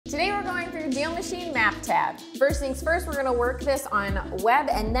Today we're going through DealMachine Map Tab. First things first, we're gonna work this on web,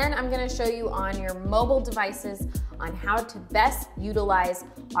 and then I'm gonna show you on your mobile devices on how to best utilize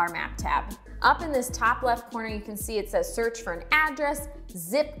our map tab. Up in this top left corner, you can see it says search for an address,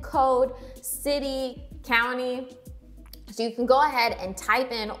 zip code, city, county. So you can go ahead and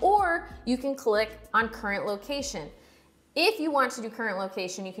type in, or you can click on current location. If you want to do current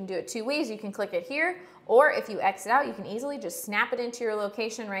location, you can do it two ways. You can click it here, or if you exit out, you can easily just snap it into your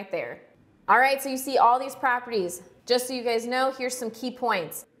location right there. All right, so you see all these properties. Just so you guys know, here's some key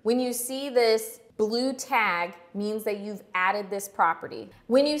points. When you see this blue tag, means that you've added this property.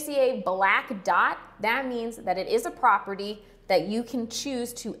 When you see a black dot, that means that it is a property that you can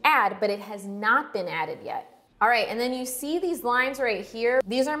choose to add, but it has not been added yet. All right, and then you see these lines right here.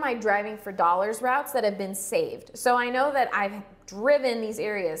 These are my driving for dollars routes that have been saved. So I know that I've driven these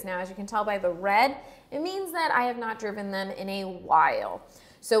areas. Now, as you can tell by the red, it means that I have not driven them in a while.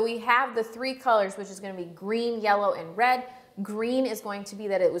 So we have the three colors, which is gonna be green, yellow, and red. Green is going to be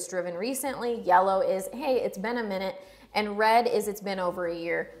that it was driven recently. Yellow is, hey, it's been a minute. And red is it's been over a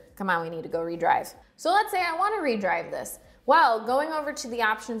year. Come on, we need to go redrive. So let's say I wanna redrive this. Well, going over to the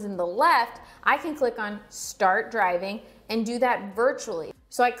options in the left, I can click on Start Driving and do that virtually.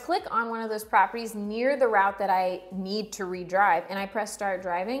 So I click on one of those properties near the route that I need to redrive, and I press Start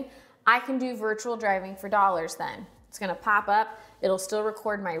Driving. I can do virtual driving for dollars then. It's gonna pop up, it'll still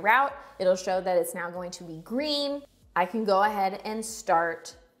record my route, it'll show that it's now going to be green. I can go ahead and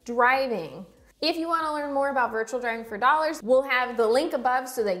start driving. If you want to learn more about virtual driving for dollars, we'll have the link above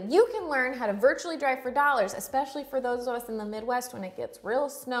so that you can learn how to virtually drive for dollars, especially for those of us in the Midwest when it gets real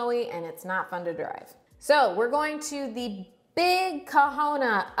snowy and it's not fun to drive. So we're going to the big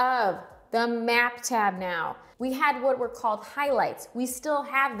kahuna of the map tab now. We had what were called highlights. We still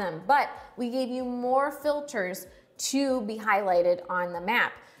have them, but we gave you more filters to be highlighted on the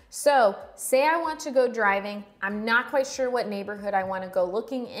map. So say I want to go driving, I'm not quite sure what neighborhood I want to go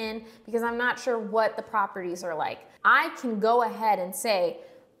looking in because I'm not sure what the properties are like. I can go ahead and say,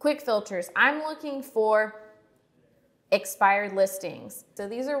 quick filters, I'm looking for expired listings. So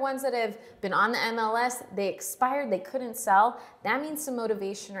these are ones that have been on the MLS, they expired, they couldn't sell. That means some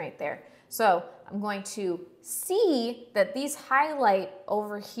motivation right there. So I'm going to see that these highlight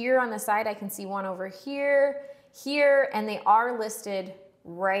over here on the side. I can see one over here, here, and they are listed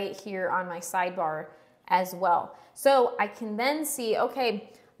right here on my sidebar as well. So I can then see,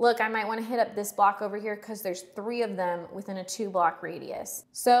 okay, look, I might want to hit up this block over here because there's 3 of them within a 2-block radius.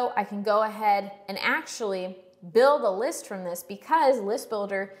 So I can go ahead and actually build a list from this because List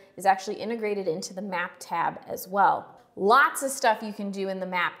Builder is actually integrated into the map tab as well. Lots of stuff you can do in the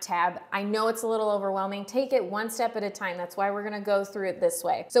map tab. I know it's a little overwhelming. Take it one step at a time. That's why we're going to go through it this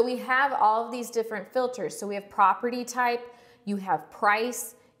way. So we have all of these different filters. So we have property type, you have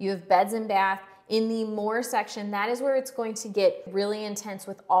price, you have beds and bath. In the more section, that is where it's going to get really intense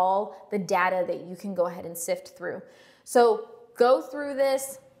with all the data that you can go ahead and sift through. So go through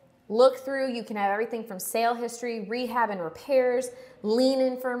this, look through, you can have everything from sale history, rehab and repairs, lien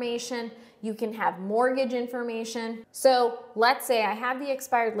information, you can have mortgage information. So let's say I have the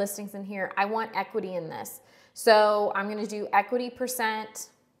expired listings in here, I want equity in this. So I'm gonna do equity percent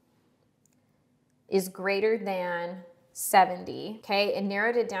is greater than 70, okay? It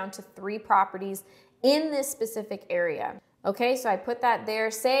narrowed it down to 3 properties in this specific area. Okay, so I put that there.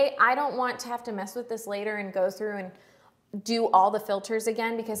 Say I don't want to have to mess with this later and go through and do all the filters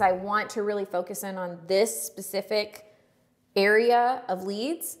again because I want to really focus in on this specific area of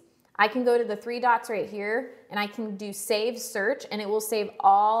leads. I can go to the 3 dots right here and I can do save search and it will save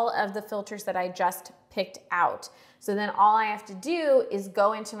all of the filters that I just picked out. So then all I have to do is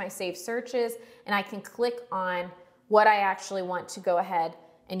go into my save searches and I can click on what I actually want to go ahead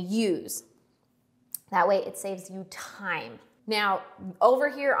and use. That way it saves you time. Now, over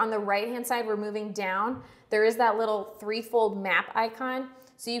here on the right-hand side, we're moving down. There is that little 3-fold map icon.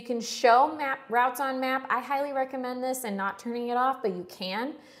 So you can show routes on map. I highly recommend this and not turning it off, but you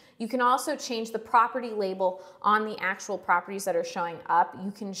can. You can also change the property label on the actual properties that are showing up.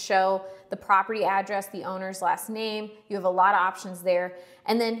 You can show the property address, the owner's last name. You have a lot of options there.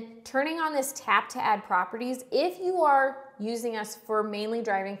 And then turning on this tap to add properties, if you are using us for mainly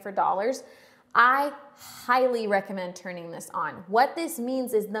driving for dollars, I highly recommend turning this on. What this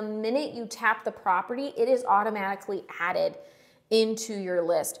means is the minute you tap the property, it is automatically added into your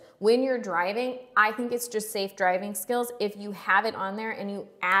list. When you're driving, I think it's just safe driving skills if you have it on there and you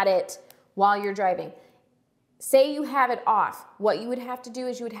add it while you're driving. Say you have it off. What you would have to do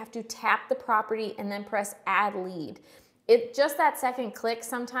is you would have to tap the property and then press add lead. Just that second click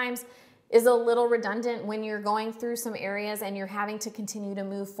sometimes is a little redundant when you're going through some areas and you're having to continue to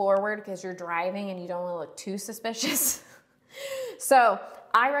move forward because you're driving and you don't want to look too suspicious. So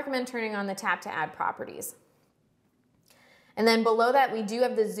I recommend turning on the tap to add properties. And then below that, we do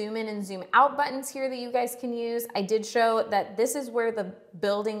have the zoom in and zoom out buttons here that you guys can use. I did show that this is where the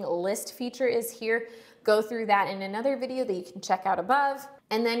building list feature is here. Go through that in another video that you can check out above.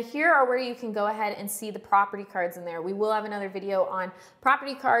 And then here are where you can go ahead and see the property cards in there. We will have another video on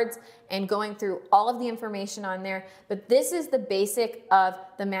property cards and going through all of the information on there, but this is the basic of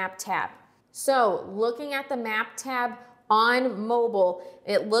the map tab. So looking at the map tab on mobile,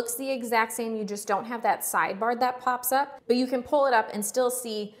 it looks the exact same. You just don't have that sidebar that pops up, but you can pull it up and still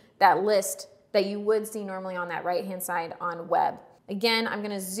see that list that you would see normally on that right-hand side on web. Again, I'm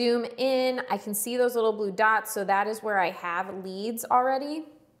gonna zoom in. I can see those little blue dots, so that is where I have leads already.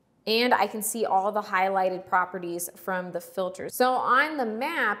 And I can see all the highlighted properties from the filters. So on the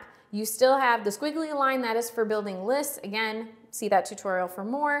map, you still have the squiggly line that is for building lists. Again, see that tutorial for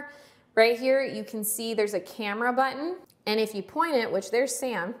more. Right here, you can see there's a camera button. And if you point it, which there's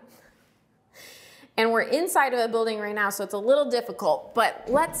Sam, and we're inside of a building right now, so it's a little difficult, but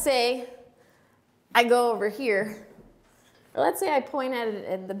let's say I go over here, or let's say I point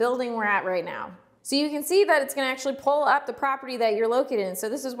at the building we're at right now. So you can see that it's gonna actually pull up the property that you're located in. So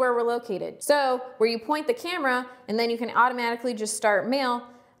this is where we're located. So where you point the camera, and then you can automatically just start mail,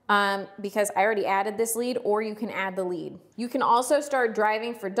 because I already added this lead, or you can add the lead. You can also start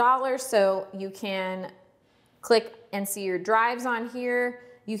driving for dollars, so you can click and see your drives on here.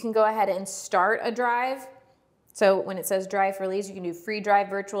 You can go ahead and start a drive. So when it says drive for leads, you can do free drive,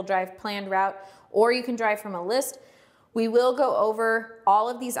 virtual drive, planned route, or you can drive from a list. We will go over all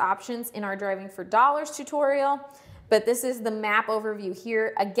of these options in our driving for dollars tutorial, but this is the map overview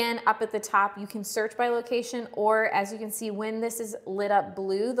here. Again, up at the top, you can search by location, or as you can see, when this is lit up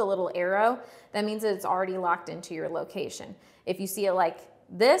blue, the little arrow, that means that it's already locked into your location. If you see it like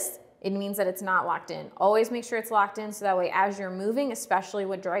this, it means that it's not locked in. Always make sure it's locked in so that way as you're moving, especially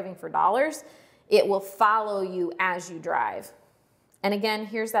with driving for dollars, it will follow you as you drive. And again,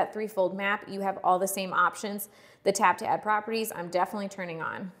 here's that threefold map. You have all the same options. The tap to add properties, I'm definitely turning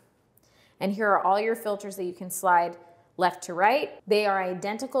on. And here are all your filters that you can slide left to right. They are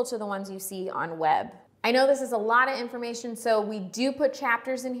identical to the ones you see on web. I know this is a lot of information, so we do put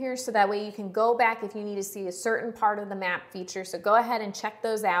chapters in here so that way you can go back if you need to see a certain part of the map feature, so go ahead and check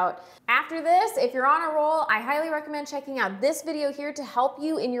those out. After this, if you're on a roll, I highly recommend checking out this video here to help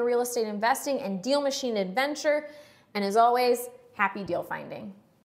you in your real estate investing and deal machine adventure. And as always, happy deal finding.